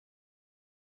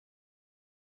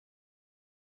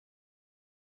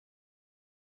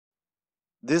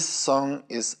This song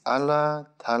is Eller,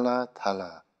 Thala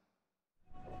Thala.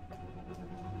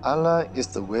 Eller is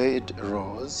the way it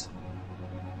arose.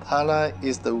 Thala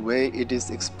is the way it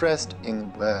is expressed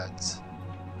in words.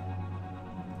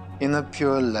 In a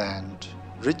pure land,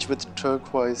 rich with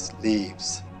turquoise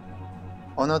leaves,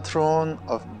 on a throne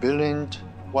of brilliant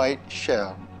white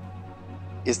shell,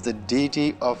 is the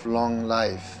deity of long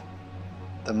life,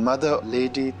 the Mother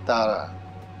Lady Thala.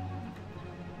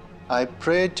 I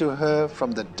pray to her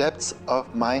from the depths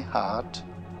of my heart,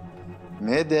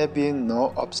 may there be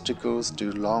no obstacles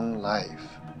to long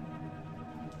life.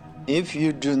 If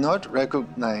you do not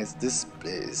recognize this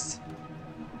place,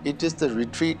 it is the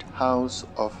retreat house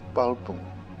of Palpung.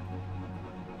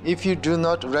 If you do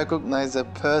not recognize a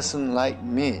person like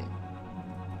me,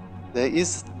 there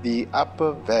is the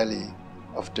upper valley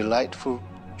of delightful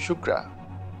Shukra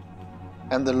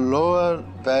and the lower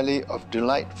valley of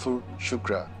delightful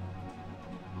Shukra.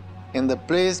 In the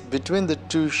place between the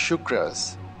two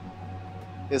Shukras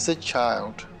is a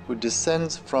child who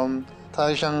descends from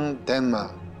Tajang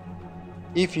Denma.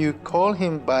 If you call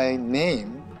him by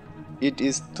name, it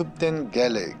is Thupten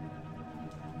Gregg.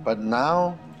 But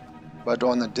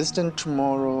on a distant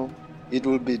tomorrow, it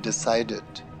will be decided.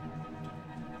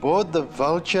 Both the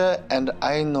vulture and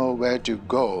I know where to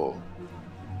go.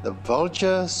 The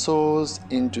vulture soars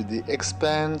into the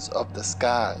expanse of the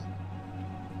sky.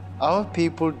 Our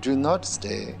people do not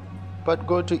stay, but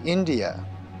go to India.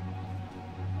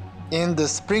 In the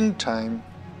springtime,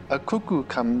 a cuckoo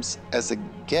comes as a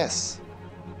guest.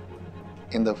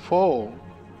 In the fall,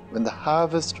 when the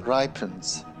harvest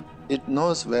ripens, it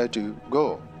knows where to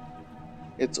go.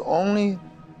 Its only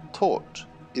thought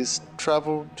is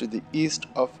travel to the east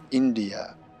of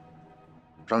India.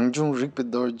 Rangjung Rigpa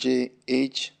Dorje,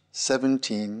 age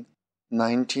 17,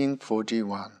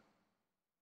 1941.